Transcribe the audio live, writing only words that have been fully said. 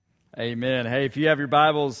Amen. Hey, if you have your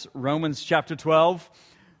Bibles, Romans chapter 12.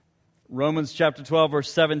 Romans chapter 12, verse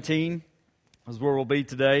 17 is where we'll be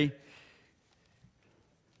today.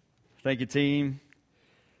 Thank you, team,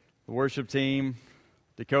 the worship team,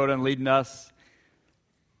 Dakota, and leading us.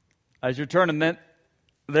 As you're turning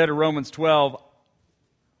there to Romans 12,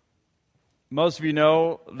 most of you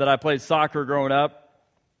know that I played soccer growing up,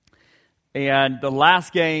 and the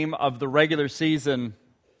last game of the regular season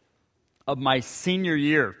of my senior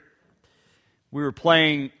year, we were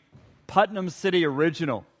playing Putnam City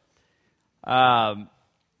Original. Now,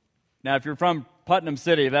 if you're from Putnam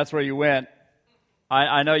City, if that's where you went,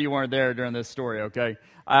 I know you weren't there during this story, okay?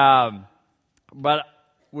 But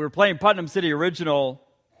we were playing Putnam City Original,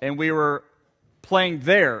 and we were playing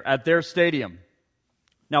there at their stadium.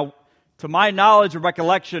 Now, to my knowledge and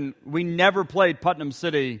recollection, we never played Putnam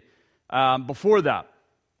City before that.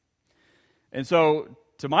 And so,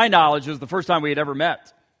 to my knowledge, it was the first time we had ever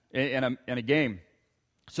met in a game.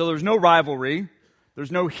 So there's no rivalry.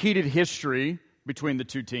 There's no heated history between the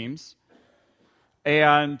two teams.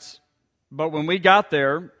 But when we got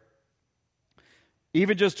there,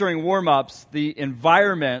 even just during warm-ups, the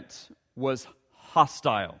environment was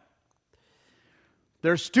hostile.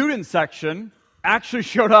 Their student section actually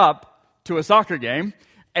showed up to a soccer game,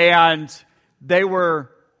 and they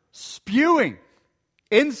were spewing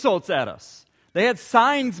insults at us. They had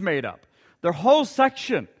signs made up. Their whole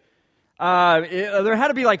section, there had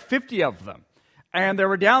to be like 50 of them. And they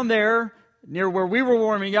were down there near where we were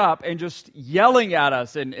warming up and just yelling at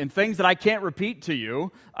us and things that I can't repeat to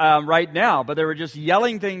you right now. But they were just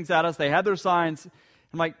yelling things at us. They had their signs.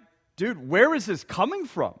 I'm like, dude, where is this coming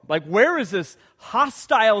from? Like, where is this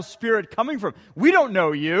hostile spirit coming from? We don't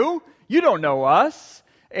know you. You don't know us.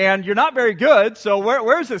 And you're not very good, so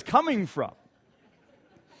where is this coming from?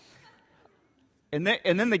 And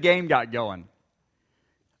then the game got going.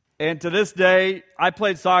 And to this day, I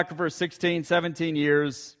played soccer for 16, 17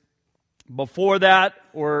 years. Before that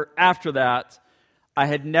or after that, I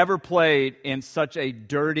had never played in such a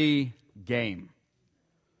dirty game.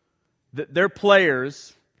 Their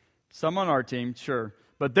players, some on our team, sure,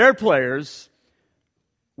 but their players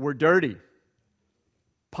were dirty.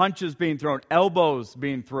 Punches being thrown, elbows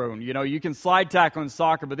being thrown. You know, you can slide tackle in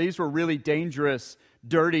soccer, but these were really dangerous,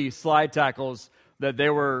 dirty slide tackles that they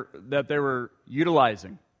were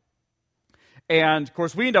utilizing. And, of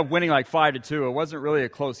course, we ended up winning like 5-2. It wasn't really a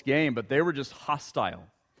close game, but they were just hostile.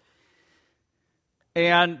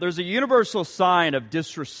 And there's a universal sign of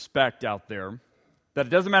disrespect out there, that it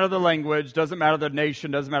doesn't matter the language, doesn't matter the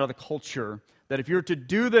nation, doesn't matter the culture, that if you're to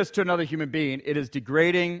do this to another human being, it is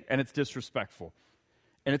degrading and it's disrespectful.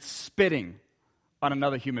 And it's spitting on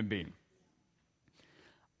another human being.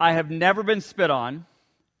 I have never been spit on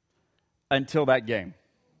until that game.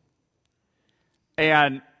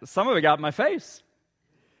 And some of it got in my face.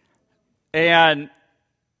 And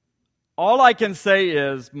all I can say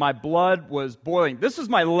is my blood was boiling. This was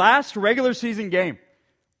my last regular season game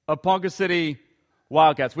of Ponca City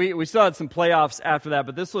Wildcats. We still had some playoffs after that,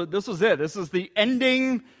 but this was it. This is the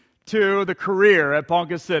ending to the career at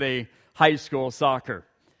Ponca City High School soccer.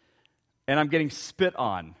 And I'm getting spit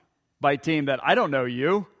on by a team that I don't know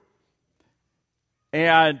you.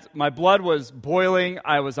 And my blood was boiling.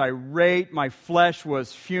 I was irate. My flesh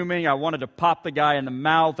was fuming. I wanted to pop the guy in the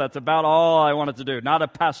mouth. That's about all I wanted to do. Not a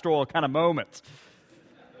pastoral kind of moment.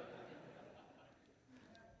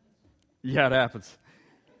 Yeah, it happens.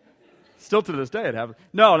 Still to this day it happens.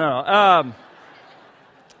 No.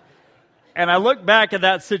 And I look back at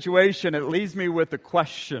that situation. It leaves me with a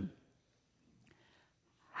question.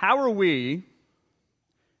 How are we,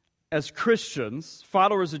 as Christians,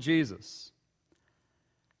 followers of Jesus,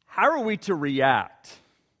 how are we to react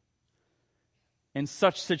in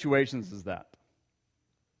such situations as that?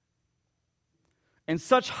 In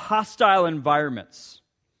such hostile environments?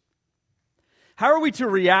 How are we to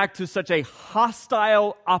react to such a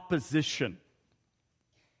hostile opposition?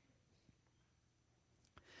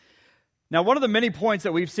 Now, one of the many points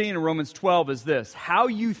that we've seen in Romans 12 is this: how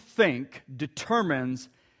you think determines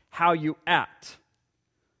how you act.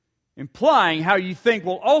 Implying how you think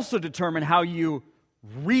will also determine how you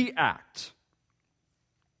react.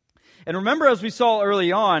 And remember, as we saw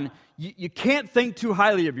early on, you can't think too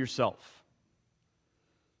highly of yourself.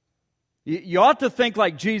 You ought to think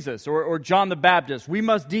like Jesus or John the Baptist. We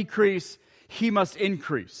must decrease, he must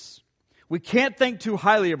increase. We can't think too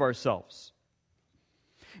highly of ourselves.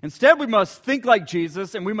 Instead, we must think like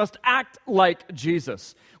Jesus and we must act like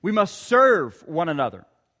Jesus. We must serve one another.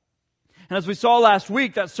 And as we saw last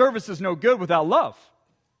week, that service is no good without love.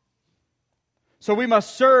 So we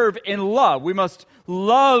must serve in love. We must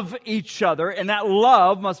love each other, and that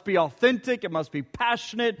love must be authentic, it must be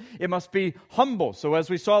passionate, it must be humble. So as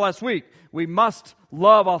we saw last week, we must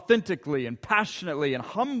love authentically and passionately and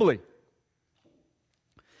humbly.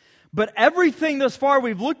 But everything thus far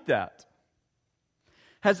we've looked at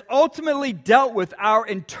has ultimately dealt with our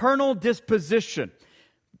internal disposition,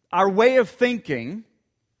 our way of thinking,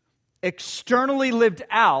 externally lived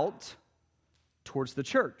out towards the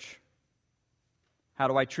church. How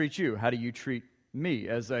do I treat you? How do you treat me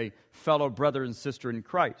as a fellow brother and sister in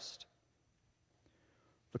Christ?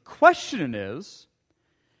 The question is,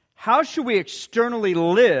 how should we externally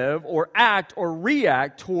live or act or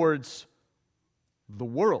react towards the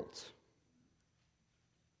world?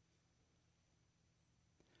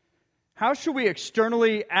 How should we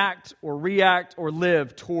externally act or react or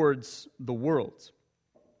live towards the world?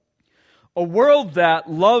 A world that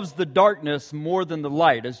loves the darkness more than the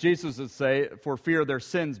light, as Jesus would say, for fear of their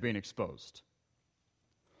sins being exposed.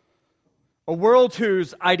 A world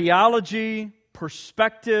whose ideology,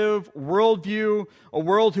 perspective, worldview, a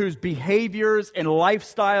world whose behaviors and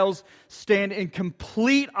lifestyles stand in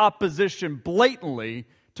complete opposition blatantly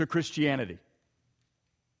to Christianity.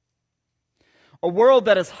 A world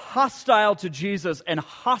that is hostile to Jesus and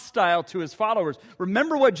hostile to his followers.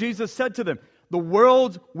 Remember what Jesus said to them. The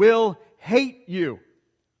world will hate you.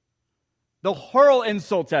 They'll hurl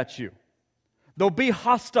insults at you. They'll be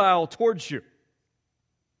hostile towards you.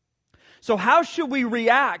 So how should we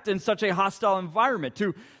react in such a hostile environment,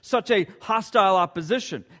 to such a hostile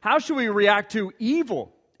opposition? How should we react to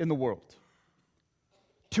evil in the world?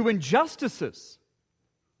 To injustices?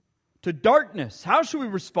 To darkness? How should we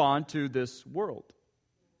respond to this world?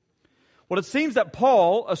 Well, it seems that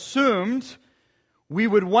Paul assumed we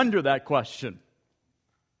would wonder that question.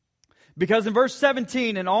 Because in verse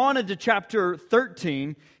 17 and on into chapter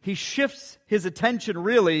 13, he shifts his attention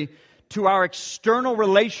really to our external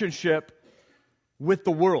relationship with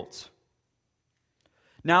the world.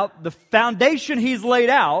 Now, the foundation he's laid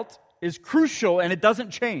out is crucial and it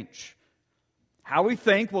doesn't change. How we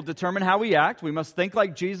think will determine how we act. We must think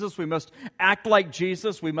like Jesus. We must act like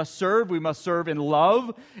Jesus. We must serve. We must serve in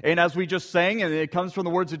love. And as we just sang, and it comes from the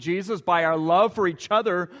words of Jesus, by our love for each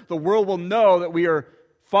other, the world will know that we are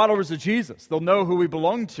followers of Jesus. They'll know who we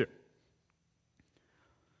belong to.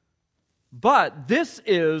 But this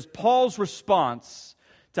is Paul's response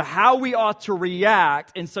to how we ought to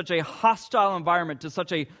react in such a hostile environment, to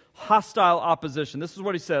such a hostile opposition. This is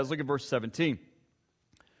what he says. Look at verse 17.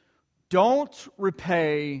 Don't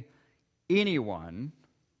repay anyone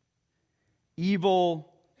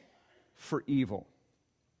evil for evil.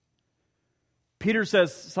 Peter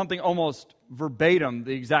says something almost verbatim,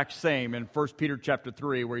 the exact same in 1 Peter chapter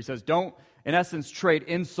 3, where he says, don't, in essence, trade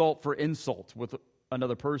insult for insult with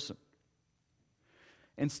another person.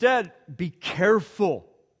 Instead, be careful.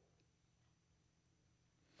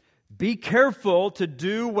 Be careful to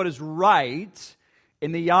do what is right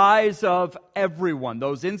in the eyes of everyone,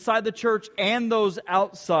 those inside the church and those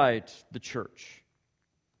outside the church.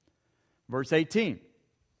 Verse 18.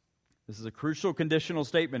 This is a crucial conditional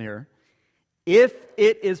statement here. If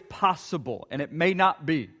it is possible, and it may not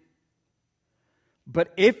be,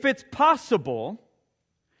 but if it's possible,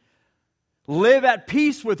 live at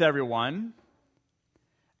peace with everyone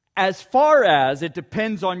as far as it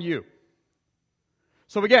depends on you.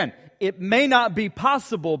 So again, it may not be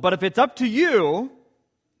possible, but if it's up to you,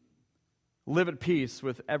 live at peace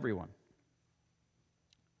with everyone.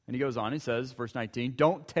 And he goes on, he says, verse 19,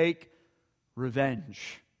 don't take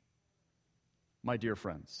revenge, my dear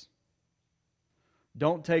friends.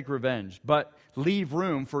 Don't take revenge, but leave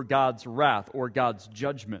room for God's wrath or God's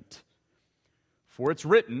judgment. For it's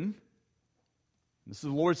written, this is the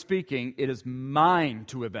Lord speaking, it is mine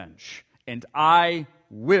to avenge, and I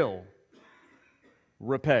will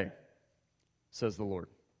repay, says the Lord.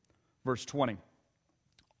 Verse 20.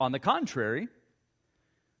 On the contrary,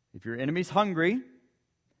 if your enemy's hungry,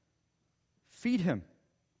 feed him.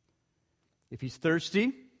 If he's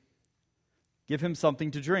thirsty, give him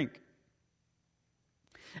something to drink.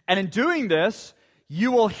 And in doing this,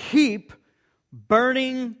 you will heap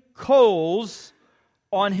burning coals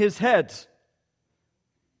on his head.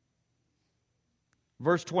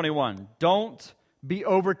 Verse 21, don't be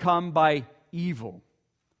overcome by evil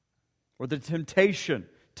or the temptation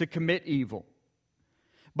to commit evil,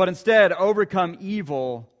 but instead overcome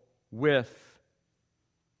evil with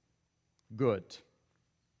good.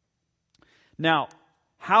 Now,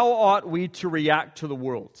 how ought we to react to the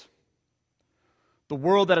world? The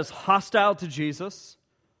world that is hostile to Jesus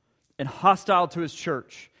and hostile to his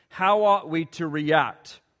church. How ought we to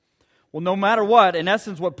react? Well, no matter what, in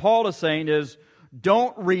essence, what Paul is saying is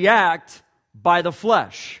don't react by the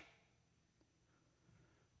flesh.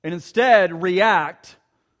 And instead, react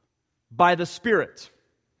by the Spirit.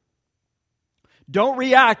 Don't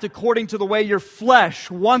react according to the way your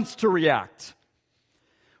flesh wants to react.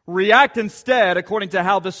 React instead according to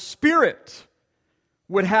how the Spirit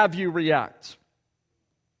would have you react.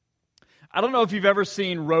 I don't know if you've ever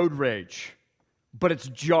seen road rage, but it's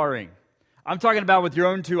jarring. I'm talking about with your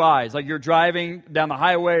own two eyes, like you're driving down the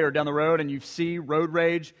highway or down the road and you see road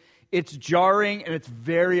rage. It's jarring and it's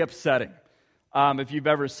very upsetting if you've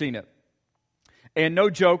ever seen it. And no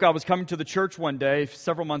joke, I was coming to the church one day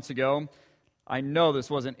several months ago. I know this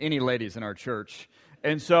wasn't any ladies in our church.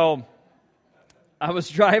 And so I was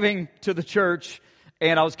driving to the church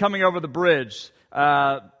and I was coming over the bridge.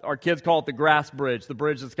 Our kids call it the grass bridge, the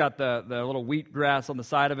bridge that's got the little wheat grass on the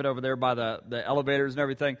side of it over there by the elevators and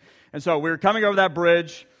everything. And so we were coming over that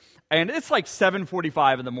bridge, and it's like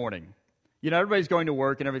 7:45 in the morning. You know, everybody's going to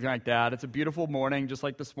work and everything like that. It's a beautiful morning, just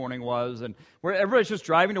like this morning was, and everybody's just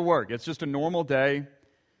driving to work. It's just a normal day.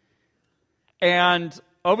 And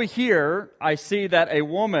over here, I see that a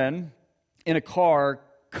woman in a car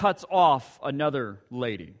cuts off another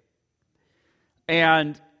lady.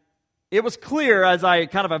 And it was clear as I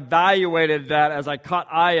kind of evaluated that, as I caught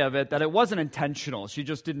eye of it, that it wasn't intentional. She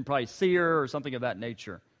just didn't probably see her or something of that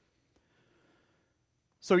nature.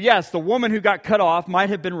 So yes, the woman who got cut off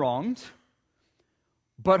might have been wronged,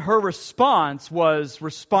 but her response was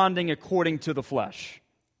responding according to the flesh.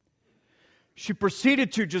 She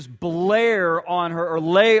proceeded to just blare on her, or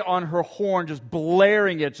lay on her horn, just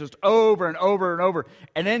blaring it just over and over and over,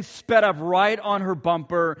 and then sped up right on her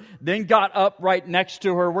bumper, then got up right next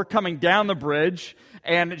to her. We're coming down the bridge,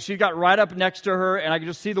 and she got right up next to her, and I could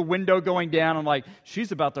just see the window going down. I'm like,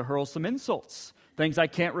 she's about to hurl some insults, things I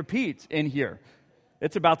can't repeat in here.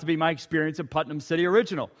 It's about to be my experience in Putnam City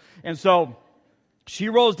Original. And so she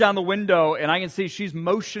rolls down the window, and I can see she's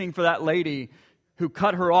motioning for that lady who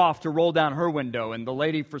cut her off to roll down her window. And the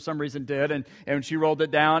lady, for some reason, did. And she rolled it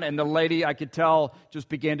down, and the lady, I could tell, just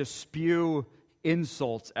began to spew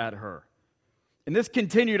insults at her. And this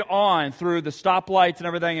continued on through the stoplights and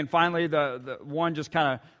everything, and finally the one just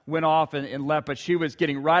kind of went off and left, but she was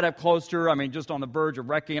getting right up close to her, I mean, just on the verge of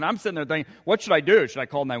wrecking. And I'm sitting there thinking, what should I do? Should I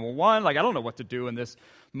call 911? Like, I don't know what to do in this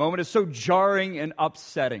moment. It's so jarring and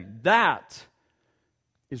upsetting. That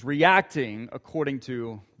is reacting according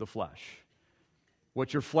to the flesh.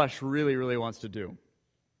 What your flesh really, really wants to do.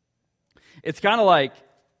 It's kind of like,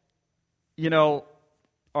 you know,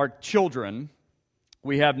 our children.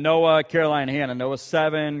 We have Noah, Caroline, and Hannah. Noah's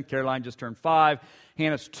 7, Caroline just turned 5,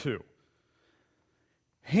 Hannah's 2.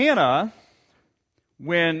 Hannah,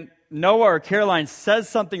 when Noah or Caroline says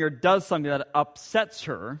something or does something that upsets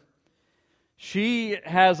her, she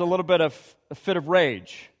has a little bit of a fit of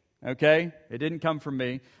rage, okay? It didn't come from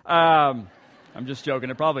me. I'm just joking.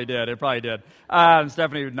 It probably did.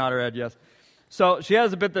 Stephanie would nod her head, yes. So she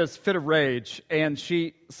has a bit of this fit of rage, and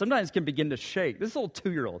she sometimes can begin to shake. This little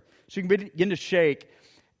 2-year-old, she can begin to shake,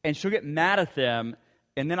 and she'll get mad at them,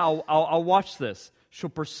 and then I'll watch this. She'll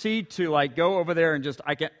proceed to like go over there and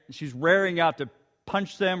she's raring up to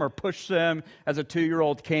punch them or push them as a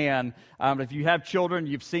 2-year-old can. If you have children,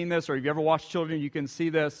 you've seen this, or if you ever watched children, you can see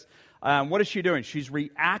this. What is she doing? She's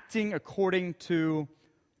reacting according to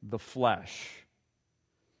the flesh.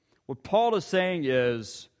 What Paul is saying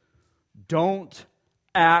is, don't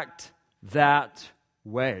act that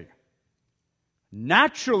way.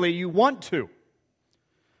 Naturally, you want to.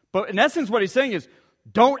 But in essence, what he's saying is,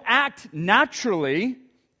 don't act naturally,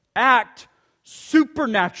 act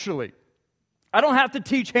supernaturally. I don't have to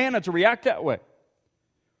teach Hannah to react that way.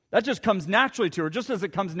 That just comes naturally to her, just as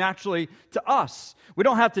it comes naturally to us. We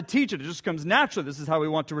don't have to teach it. It just comes naturally. This is how we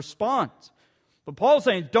want to respond. But Paul's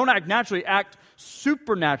saying, don't act naturally, act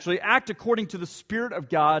supernaturally, act according to the Spirit of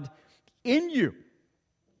God in you.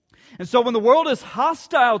 And so when the world is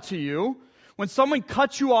hostile to you, when someone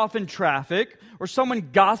cuts you off in traffic, or someone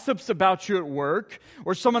gossips about you at work,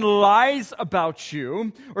 or someone lies about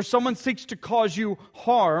you, or someone seeks to cause you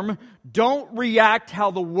harm, don't react how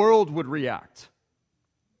the world would react.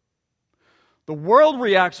 The world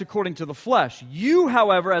reacts according to the flesh. You,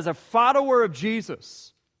 however, as a follower of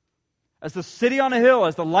Jesus, as the city on a hill,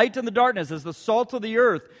 as the light in the darkness, as the salt of the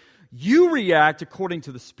earth, you react according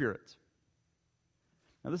to the Spirit.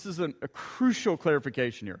 Now, this is a crucial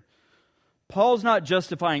clarification here. Paul's not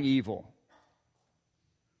justifying evil.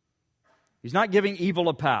 He's not giving evil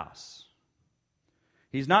a pass.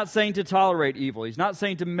 He's not saying to tolerate evil. He's not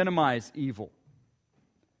saying to minimize evil.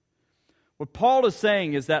 What Paul is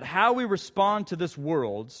saying is that how we respond to this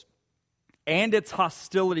world and its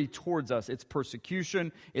hostility towards us, its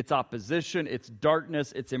persecution, its opposition, its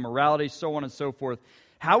darkness, its immorality, so on and so forth,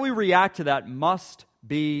 how we react to that must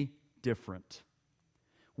be different.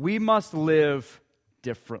 We must live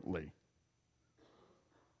differently.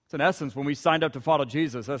 It's in essence, when we signed up to follow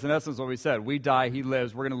Jesus, that's in essence what we said. We die, he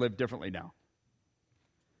lives, we're going to live differently now.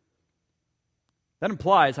 That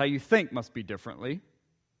implies how you think must be differently.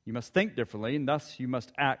 You must think differently, and thus you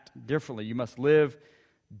must act differently. You must live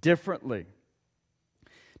differently.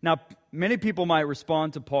 Now, many people might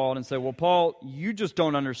respond to Paul and say, well, Paul, you just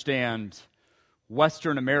don't understand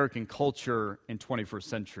Western American culture in 21st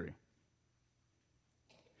century.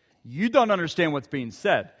 You don't understand what's being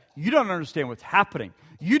said. You don't understand what's happening.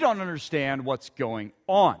 You don't understand what's going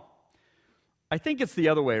on. I think it's the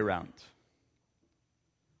other way around.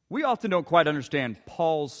 We often don't quite understand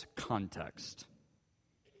Paul's context.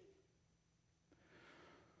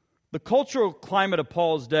 The cultural climate of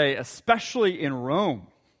Paul's day, especially in Rome,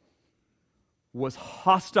 was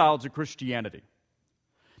hostile to Christianity.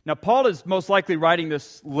 Now, Paul is most likely writing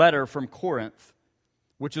this letter from Corinth,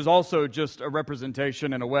 which is also just a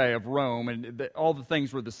representation in a way of Rome, and all the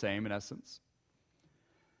things were the same in essence.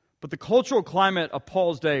 But the cultural climate of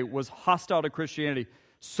Paul's day was hostile to Christianity,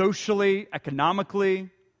 socially, economically,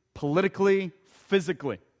 politically,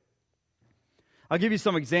 physically. I'll give you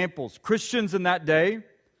some examples. Christians in that day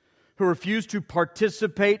who refused to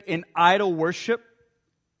participate in idol worship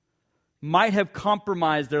might have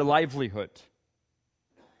compromised their livelihood,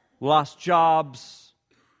 lost jobs,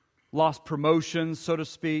 lost promotions, so to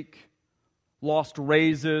speak, lost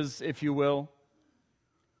raises, if you will.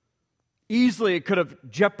 Easily it could have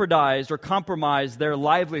jeopardized or compromised their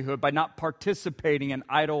livelihood by not participating in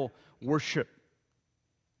idol worship.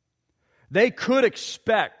 They could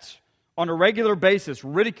expect on a regular basis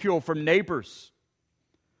ridicule from neighbors,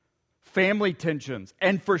 family tensions,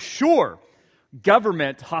 and for sure,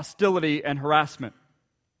 government hostility and harassment.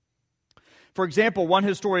 For example, one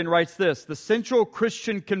historian writes this: the central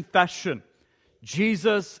Christian confession,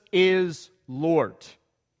 Jesus is Lord,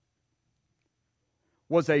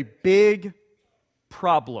 was a big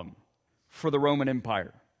problem for the Roman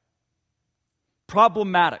Empire.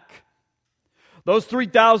 Problematic. Those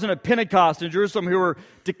 3,000 at Pentecost in Jerusalem who were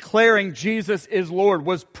declaring Jesus is Lord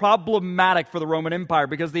was problematic for the Roman Empire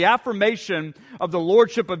because the affirmation of the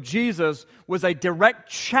lordship of Jesus was a direct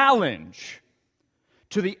challenge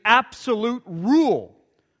to the absolute rule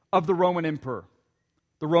of the Roman emperor,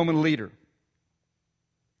 the Roman leader.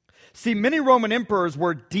 See, many Roman emperors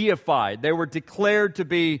were deified. They were declared to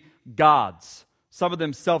be gods, some of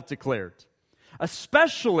them self-declared,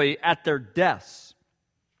 especially at their deaths.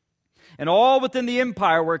 And all within the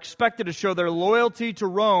empire were expected to show their loyalty to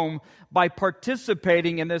Rome by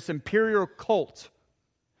participating in this imperial cult,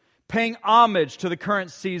 paying homage to the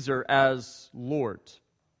current Caesar as Lord.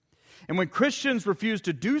 And when Christians refused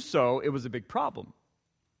to do so, it was a big problem.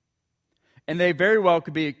 And they very well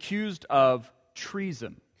could be accused of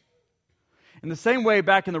treason. In the same way,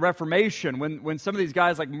 back in the Reformation, when some of these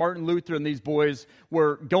guys like Martin Luther and these boys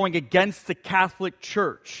were going against the Catholic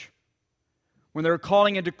Church, when they were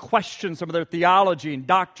calling into question some of their theology and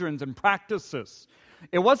doctrines and practices,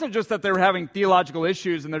 it wasn't just that they were having theological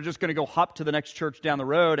issues and they're just going to go hop to the next church down the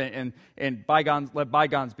road and let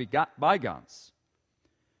bygones be bygones.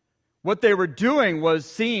 What they were doing was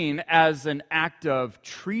seen as an act of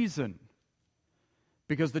treason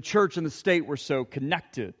because the church and the state were so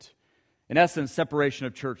connected. In essence, separation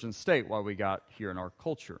of church and state, what we got here in our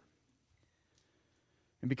culture.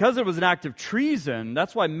 And because it was an act of treason,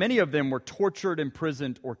 that's why many of them were tortured,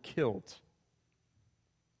 imprisoned, or killed.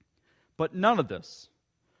 But none of this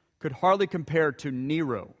could hardly compare to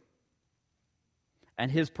Nero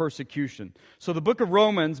and his persecution. So the book of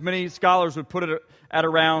Romans, many scholars would put it at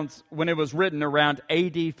around, when it was written, around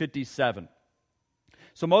AD 57.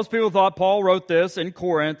 So most people thought Paul wrote this in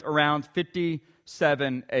Corinth around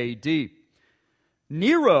 57 AD.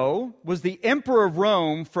 Nero was the emperor of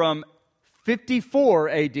Rome from 54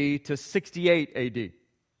 AD to 68 AD.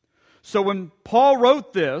 So when Paul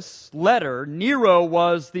wrote this letter, Nero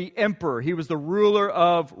was the emperor. He was the ruler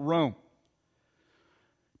of Rome.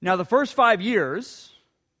 Now, the first 5 years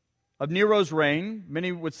of Nero's reign,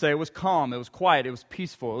 many would say it was calm, it was quiet, it was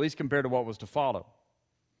peaceful, at least compared to what was to follow.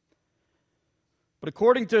 But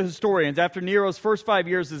according to historians, after Nero's first 5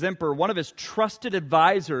 years as emperor, one of his trusted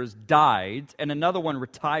advisors died and another one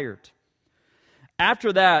retired.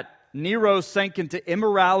 After that, Nero sank into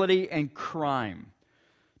immorality and crime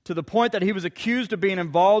to the point that he was accused of being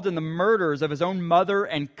involved in the murders of his own mother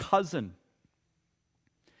and cousin.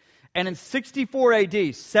 And in 64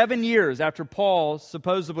 AD, 7 years after Paul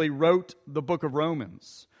supposedly wrote the book of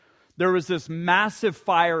Romans, there was this massive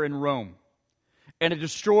fire in Rome, and it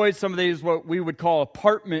destroyed some of these, what we would call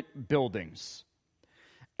apartment buildings.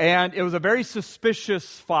 And it was a very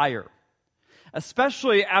suspicious fire,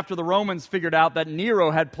 especially after the Romans figured out that Nero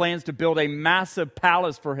had plans to build a massive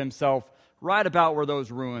palace for himself right about where those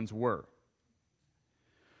ruins were.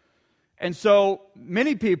 And so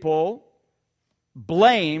many people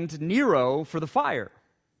blamed Nero for the fire.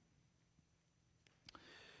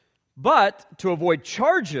 But to avoid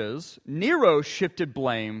charges, Nero shifted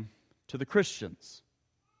blame to the Christians.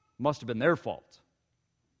 Must have been their fault.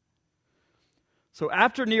 So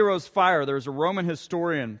after Nero's fire, there was a Roman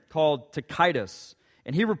historian called Tacitus,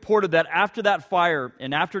 and he reported that after that fire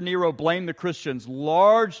and after Nero blamed the Christians,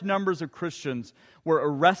 large numbers of Christians were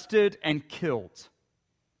arrested and killed.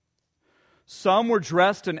 Some were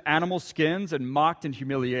dressed in animal skins and mocked and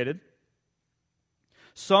humiliated.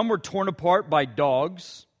 Some were torn apart by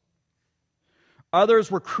dogs.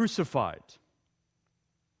 Others were crucified.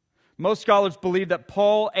 Most scholars believe that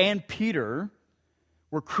Paul and Peter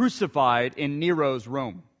were crucified in Nero's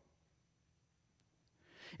Rome.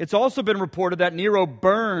 It's also been reported that Nero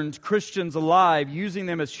burned Christians alive, using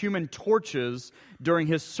them as human torches during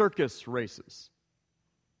his circus races.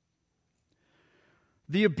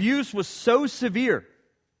 The abuse was so severe.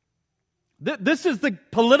 This is the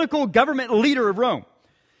political government leader of Rome.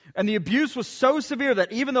 And the abuse was so severe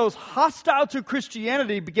that even those hostile to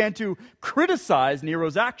Christianity began to criticize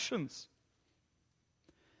Nero's actions.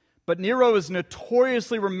 But Nero is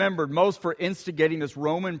notoriously remembered most for instigating this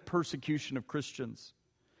Roman persecution of Christians.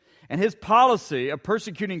 And his policy of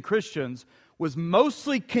persecuting Christians was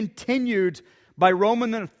mostly continued by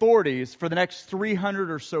Roman authorities for the next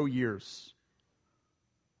 300 or so years.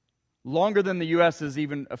 Longer than the U.S. has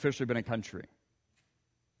even officially been a country.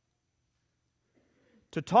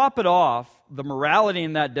 To top it off, the morality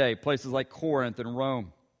in that day, places like Corinth and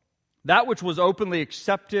Rome, that which was openly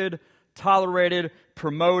accepted, tolerated,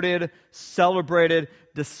 promoted, celebrated,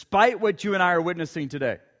 despite what you and I are witnessing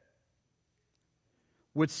today,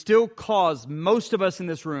 would still cause most of us in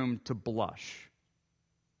this room to blush.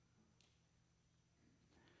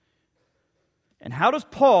 And how does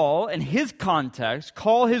Paul, in his context,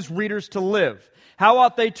 call his readers to live? How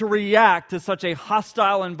ought they to react to such a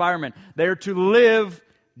hostile environment? They are to live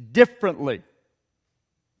differently.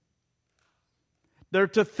 They're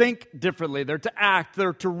to think differently. They're to act.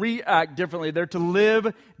 They're to react differently. They're to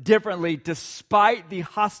live differently despite the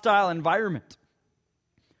hostile environment.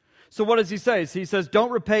 So what does he say? He says,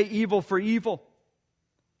 don't repay evil for evil.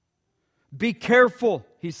 Be careful,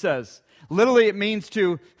 he says. Literally, it means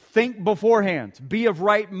to think beforehand. Be of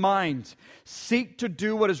right mind. Seek to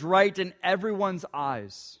do what is right in everyone's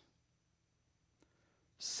eyes.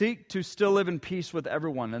 Seek to still live in peace with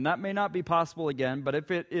everyone. And that may not be possible again, but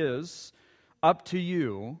if it is up to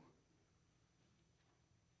you,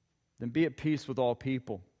 then be at peace with all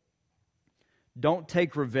people. Don't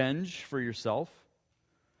take revenge for yourself.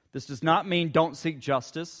 This does not mean don't seek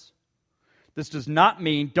justice. This does not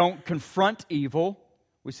mean don't confront evil.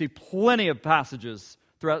 We see plenty of passages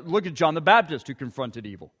throughout. Look at John the Baptist who confronted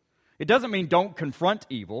evil. It doesn't mean don't confront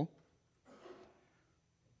evil.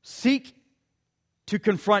 Seek to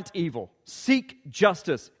confront evil. Seek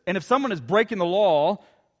justice. And if someone is breaking the law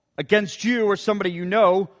against you or somebody you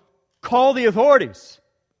know, call the authorities.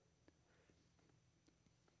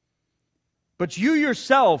 But you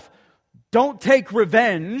yourself, don't take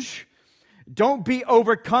revenge. Don't be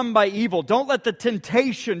overcome by evil. Don't let the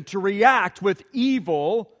temptation to react with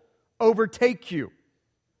evil overtake you.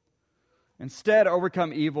 Instead,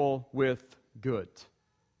 overcome evil with good.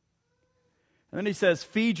 And then he says,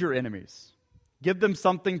 feed your enemies. Give them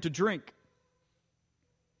something to drink.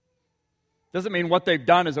 Doesn't mean what they've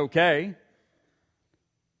done is okay.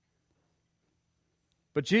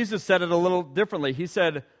 But Jesus said it a little differently. He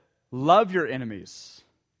said, love your enemies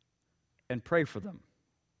and pray for them.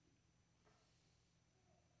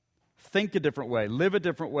 Think a different way, live a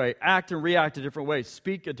different way, act and react a different way,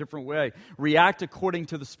 speak a different way, react according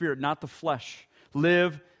to the Spirit, not the flesh.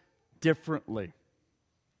 Live differently.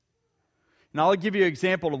 And I'll give you an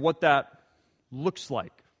example of what that looks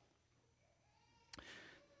like.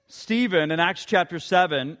 Stephen, in Acts chapter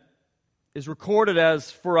 7, is recorded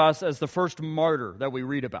for us as the first martyr that we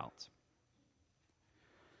read about.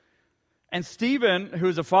 And Stephen, who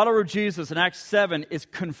is a follower of Jesus in Acts 7, is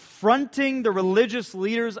confronting the religious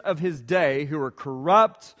leaders of his day who were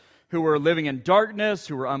corrupt, who were living in darkness,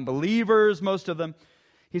 who were unbelievers, most of them.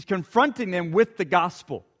 He's confronting them with the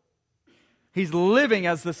gospel. He's living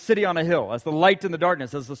as the city on a hill, as the light in the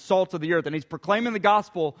darkness, as the salt of the earth, and he's proclaiming the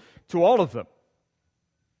gospel to all of them.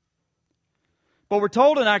 But we're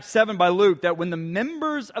told in Acts 7 by Luke that when the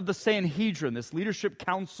members of the Sanhedrin, this leadership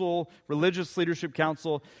council, religious leadership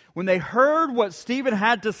council, when they heard what Stephen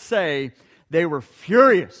had to say, they were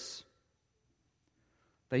furious.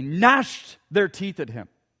 They gnashed their teeth at him.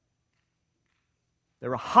 They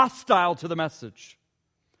were hostile to the message,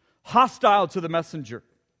 hostile to the messenger.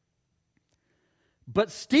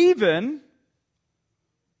 But Stephen,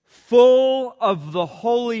 full of the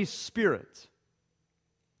Holy Spirit,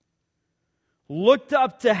 looked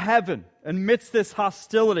up to heaven amidst this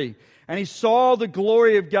hostility, and he saw the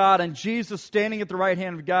glory of God and Jesus standing at the right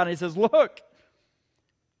hand of God, and he says, "Look,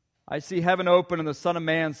 I see heaven open and the Son of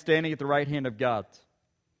Man standing at the right hand of God."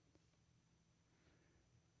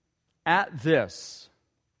 At this,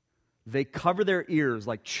 they cover their ears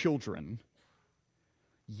like children,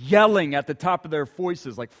 yelling at the top of their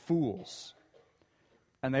voices like fools,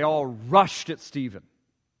 and they all rushed at Stephen.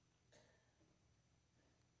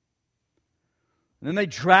 And then they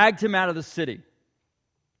dragged him out of the city.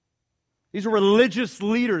 These were religious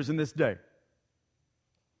leaders in this day.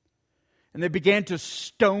 And they began to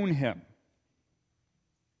stone him.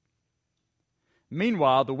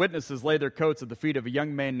 Meanwhile, the witnesses laid their coats at the feet of a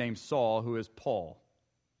young man named Saul, who is Paul.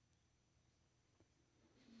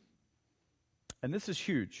 And this is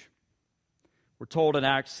huge. We're told in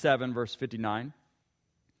Acts 7, verse 59,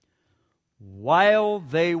 while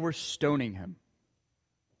they were stoning him,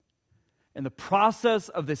 in the process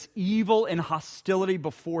of this evil and hostility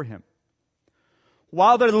before him,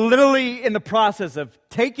 while they're literally in the process of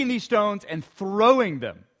taking these stones and throwing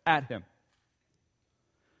them at him,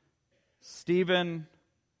 Stephen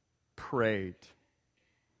prayed,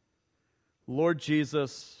 "Lord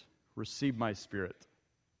Jesus, receive my spirit."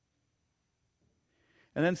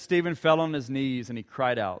 And then Stephen fell on his knees and he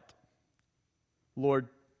cried out, "Lord,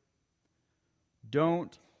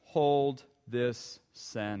 don't hold this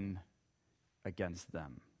sin against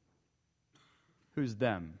them." Who's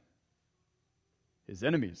them? His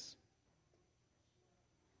enemies.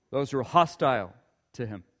 Those who are hostile to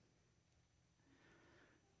him.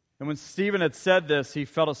 And when Stephen had said this, he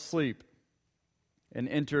fell asleep and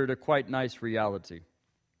entered a quite nice reality.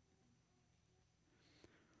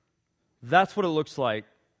 That's what it looks like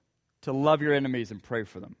to love your enemies and pray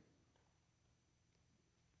for them.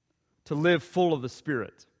 To live full of the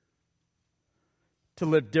Spirit. To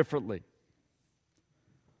live differently.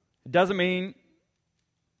 It doesn't mean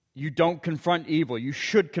you don't confront evil. You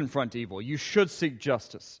should confront evil. You should seek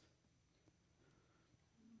justice.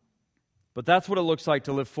 But that's what it looks like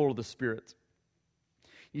to live full of the Spirit.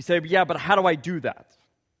 You say, "Yeah, but how do I do that?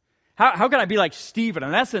 How can I be like Stephen?"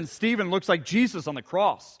 In essence, Stephen looks like Jesus on the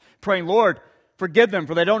cross, praying, "Lord, forgive them,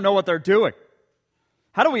 for they don't know what they're doing."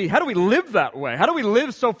 How do we live that way? How do we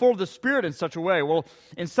live so full of the Spirit in such a way? Well,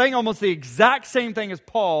 in saying almost the exact same thing as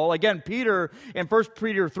Paul, again, Peter in 1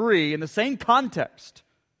 Peter 3, in the same context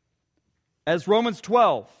as Romans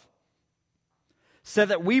 12, said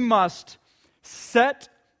that we must set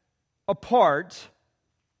apart,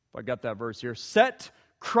 if I got that verse here, set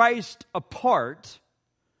Christ apart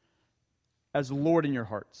as Lord in your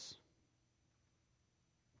hearts.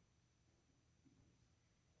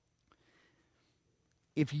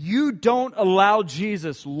 If you don't allow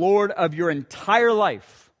Jesus Lord of your entire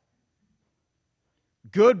life,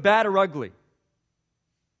 good, bad, or ugly,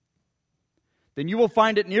 then you will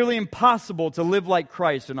find it nearly impossible to live like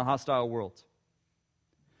Christ in a hostile world.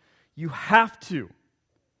 You have to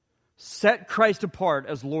set Christ apart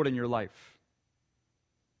as Lord in your life,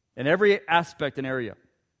 in every aspect and area.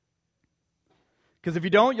 Because if you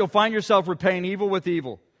don't, you'll find yourself repaying evil with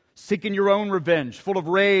evil, seeking your own revenge, full of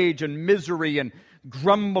rage and misery and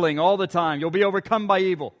grumbling all the time. You'll be overcome by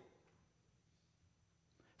evil.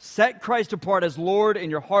 Set Christ apart as Lord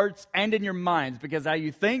in your hearts and in your minds, because how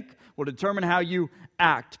you think will determine how you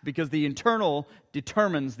act, because the internal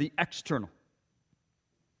determines the external.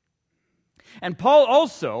 And Paul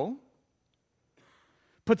also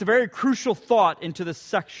puts a very crucial thought into this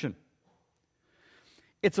section.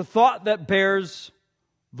 It's a thought that bears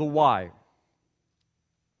the why.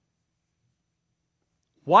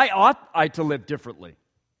 Why ought I to live differently?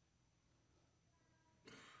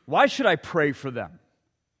 Why should I pray for them?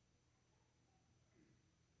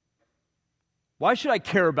 Why should I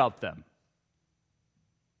care about them?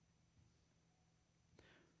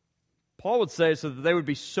 Paul would say so that they would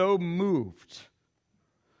be so moved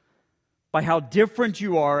by how different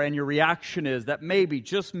you are and your reaction is that maybe,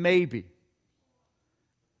 just maybe,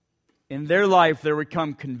 in their life there would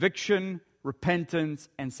come conviction, repentance,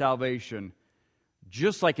 and salvation,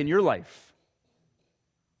 just like in your life.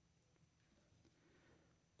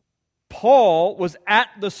 Paul was at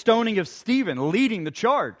the stoning of Stephen, leading the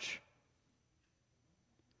charge.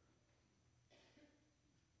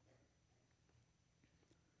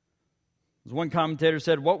 As one commentator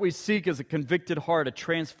said, what we seek is a convicted heart, a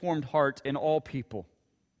transformed heart in all people.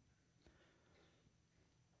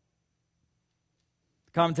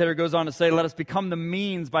 The commentator goes on to say, let us become the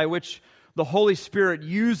means by which the Holy Spirit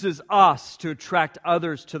uses us to attract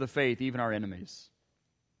others to the faith, even our enemies.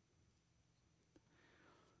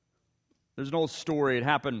 There's an old story. It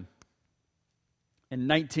happened in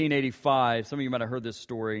 1985. Some of you might have heard this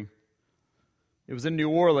story. It was in New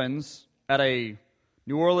Orleans at a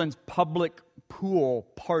New Orleans public pool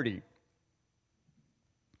party.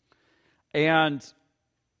 And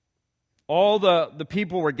all the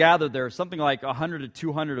people were gathered there, something like 100 to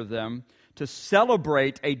 200 of them, to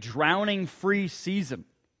celebrate a drowning-free season.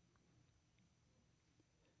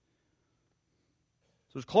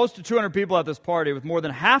 So there's close to 200 people at this party, with more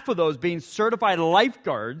than half of those being certified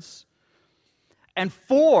lifeguards, and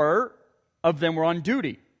 4 of them were on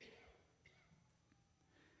duty.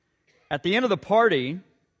 At the end of the party,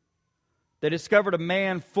 they discovered a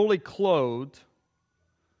man fully clothed,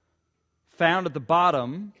 found at the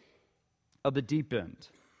bottom of the deep end.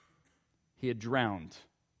 He had drowned.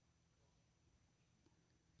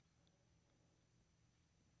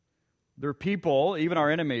 There are people, even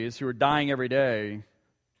our enemies, who are dying every day,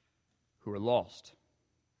 who are lost.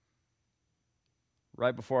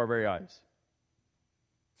 Right before our very eyes.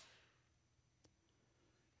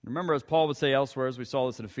 Remember, as Paul would say elsewhere, as we saw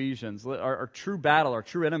this in Ephesians, our true battle, our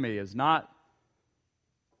true enemy is not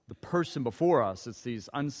the person before us. It's these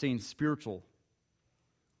unseen spiritual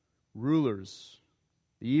rulers,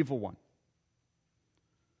 the evil one.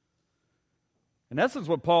 In essence,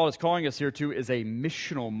 what Paul is calling us here to is a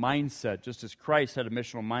missional mindset, just as Christ had a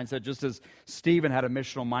missional mindset, just as Stephen had a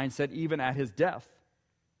missional mindset, even at his death.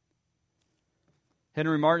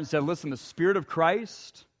 Henry Martin said, listen, the Spirit of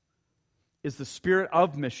Christ is the spirit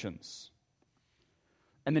of missions.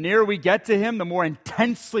 And the nearer we get to Him, the more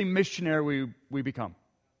intensely missionary we become.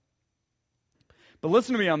 But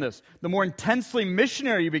listen to me on this. The more intensely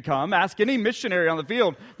missionary you become, ask any missionary on the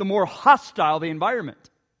field, the more hostile the environment.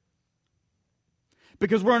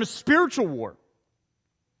 Because we're in a spiritual war.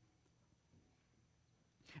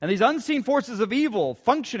 And these unseen forces of evil,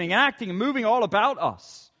 functioning, acting, and moving all about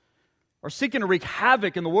us, are seeking to wreak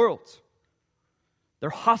havoc in the world. They're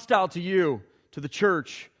hostile to you, to the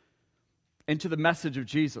church, and to the message of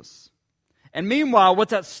Jesus. And meanwhile,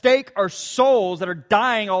 what's at stake are souls that are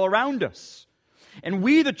dying all around us. And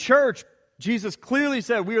we, the church, Jesus clearly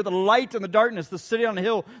said, we are the light in the darkness, the city on the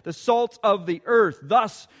hill, the salt of the earth.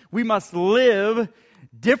 Thus, we must live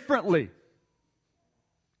differently.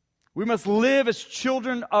 We must live as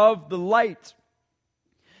children of the light.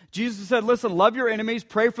 Jesus said, listen, love your enemies,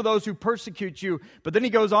 pray for those who persecute you. But then he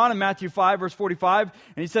goes on in Matthew 5, verse 45,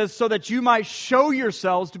 and he says, so that you might show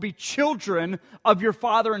yourselves to be children of your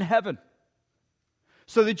Father in heaven.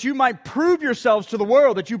 So that you might prove yourselves to the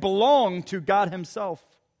world that you belong to God Himself.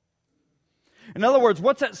 In other words,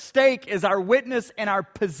 what's at stake is our witness and our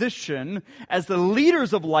position as the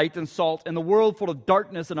leaders of light and salt in the world full of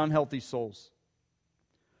darkness and unhealthy souls.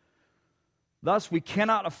 Thus, we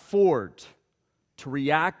cannot afford to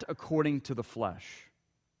react according to the flesh.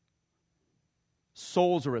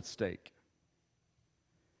 Souls are at stake.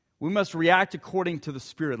 We must react according to the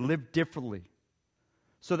Spirit, live differently,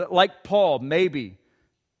 so that, like Paul, maybe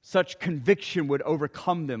such conviction would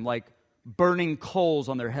overcome them like burning coals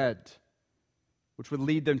on their head, which would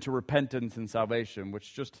lead them to repentance and salvation,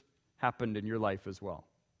 which just happened in your life as well.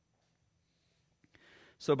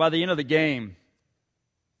 So by the end of the game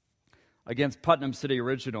against Putnam City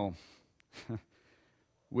Original,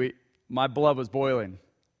 my blood was boiling.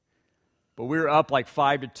 But we were up like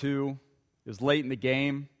 5-2. It was late in the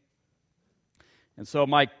game. And so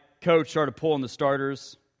my coach started pulling the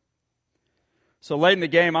starters. So late in the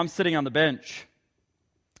game, I'm sitting on the bench.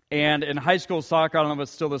 And in high school soccer, I don't know if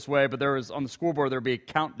it's still this way, but there was on the scoreboard, there would be a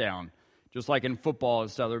countdown. Just like in football and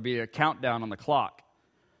stuff, there would be a countdown on the clock.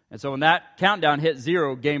 And so when that countdown hit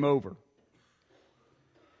 0, game over.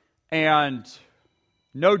 And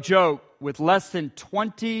no joke, with less than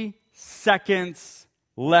 20 seconds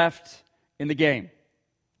left in the game.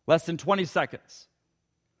 Less than 20 seconds.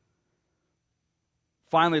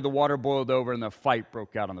 Finally, the water boiled over and the fight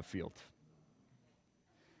broke out on the field.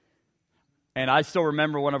 And I still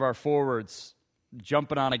remember one of our forwards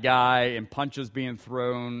jumping on a guy and punches being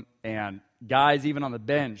thrown, and guys even on the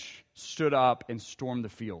bench stood up and stormed the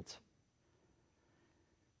field.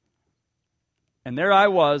 And there I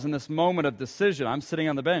was in this moment of decision. I'm sitting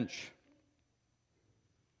on the bench.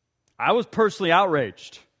 I was personally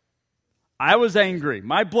outraged. I was angry.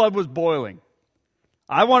 My blood was boiling.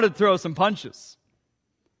 I wanted to throw some punches.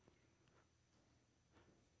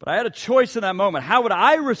 But I had a choice in that moment. How would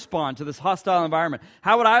I respond to this hostile environment?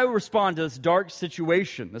 How would I respond to this dark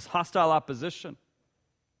situation, this hostile opposition?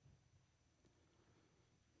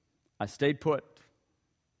 I stayed put.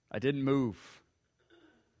 I didn't move.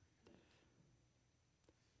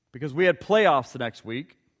 Because we had playoffs the next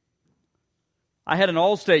week. I had an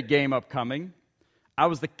all-state game upcoming. I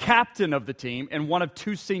was the captain of the team and one of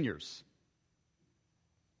 2 seniors.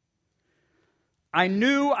 I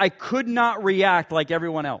knew I could not react like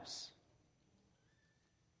everyone else.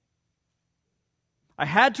 I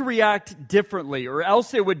had to react differently, or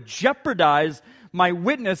else it would jeopardize my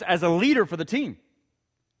witness as a leader for the team.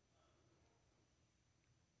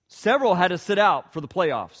 Several had to sit out for the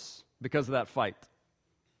playoffs because of that fight.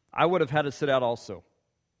 I would have had to sit out also.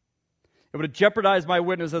 It would have jeopardized my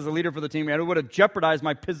witness as a leader for the team, and it would have jeopardized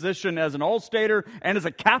my position as an all-stater and as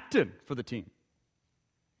a captain for the team.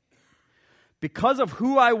 Because of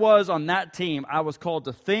who I was on that team, I was called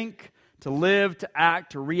to think, to live, to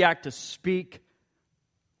act, to react, to speak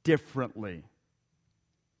differently.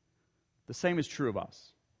 The same is true of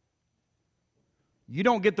us. You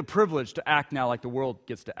don't get the privilege to act now like the world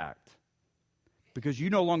gets to act, because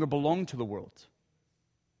you no longer belong to the world.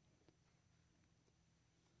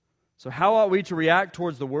 So how ought we to react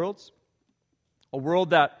towards the world? A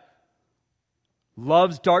world that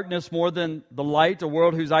loves darkness more than the light, a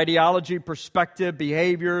world whose ideology, perspective,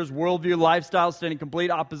 behaviors, worldview, lifestyle stand in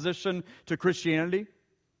complete opposition to Christianity.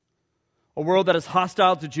 A world that is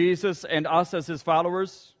hostile to Jesus and us as his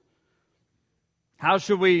followers. How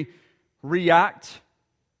should we react?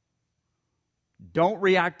 Don't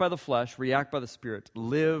react by the flesh, react by the Spirit.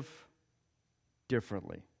 Live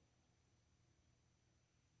differently.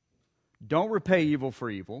 Don't repay evil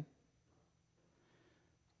for evil.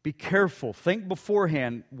 Be careful. Think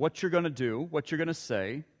beforehand what you're going to do, what you're going to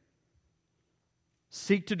say.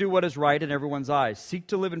 Seek to do what is right in everyone's eyes. Seek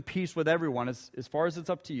to live in peace with everyone as far as it's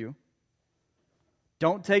up to you.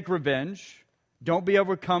 Don't take revenge. Don't be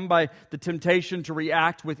overcome by the temptation to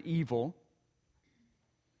react with evil.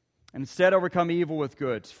 Instead, overcome evil with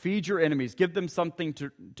good. Feed your enemies. Give them something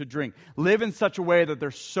to drink. Live in such a way that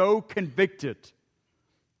they're so convicted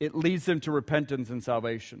it leads them to repentance and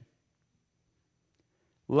salvation.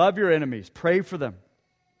 Love your enemies. Pray for them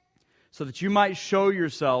so that you might show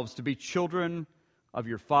yourselves to be children of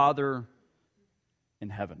your Father in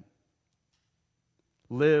heaven.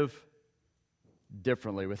 Live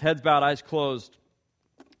differently. With heads bowed, eyes closed,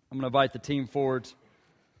 I'm going to invite the team forward.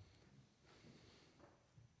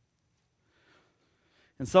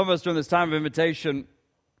 And some of us during this time of invitation,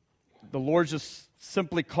 the Lord's just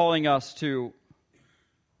simply calling us to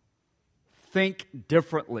think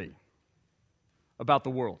differently about the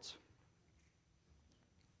world.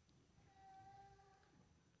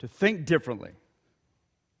 To think differently.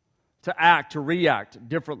 To act, to react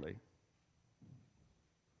differently.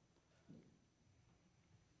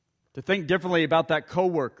 To think differently about that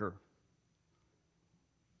coworker,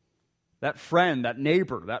 that friend, that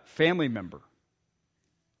neighbor, that family member,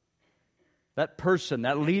 that person,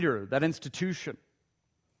 that leader, that institution.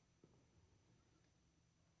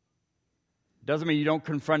 Doesn't mean you don't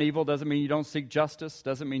confront evil, doesn't mean you don't seek justice,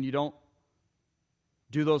 doesn't mean you don't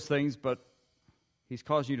do those things, but he's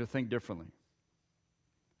causing you to think differently,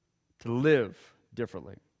 to live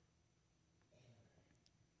differently.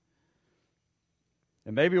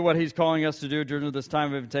 And maybe what he's calling us to do during this time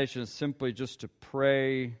of invitation is simply just to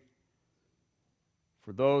pray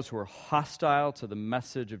for those who are hostile to the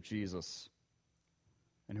message of Jesus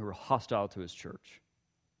and who are hostile to his church.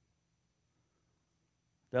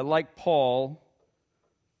 That like Paul,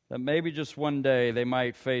 that maybe just one day they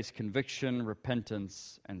might face conviction,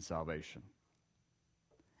 repentance, and salvation.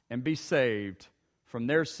 And be saved from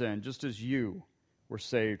their sin just as you were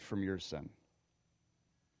saved from your sin.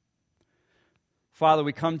 Father,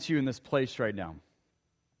 we come to you in this place right now.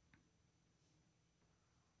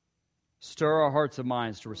 Stir our hearts and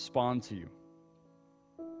minds to respond to you.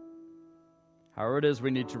 However it is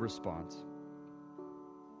we need to respond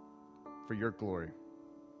for your glory.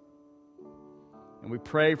 And we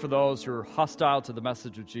pray for those who are hostile to the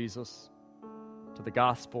message of Jesus, to the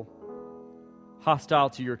gospel,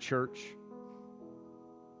 hostile to your church.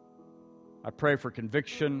 I pray for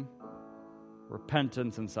conviction,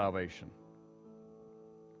 repentance, and salvation.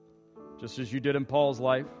 Just as you did in Paul's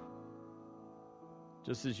life,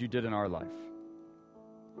 just as you did in our life.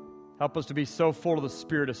 Help us to be so full of the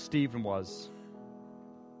Spirit as Stephen was,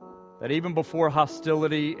 that even before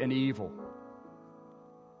hostility and evil,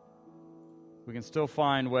 we can still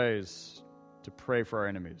find ways to pray for our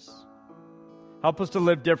enemies. Help us to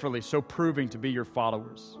live differently, so proving to be your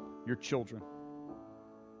followers, your children.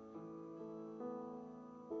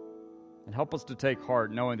 And help us to take heart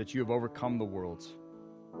knowing that you have overcome the world.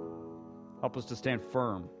 Help us to stand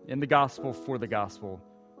firm in the gospel,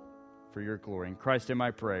 for your glory. In Christ's name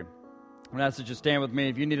I pray. I'm going to ask that you stand with me.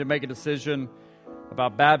 If you need to make a decision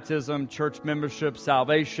about baptism, church membership,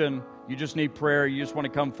 salvation, you just need prayer, you just want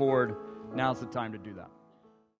to come forward, now's the time to do that.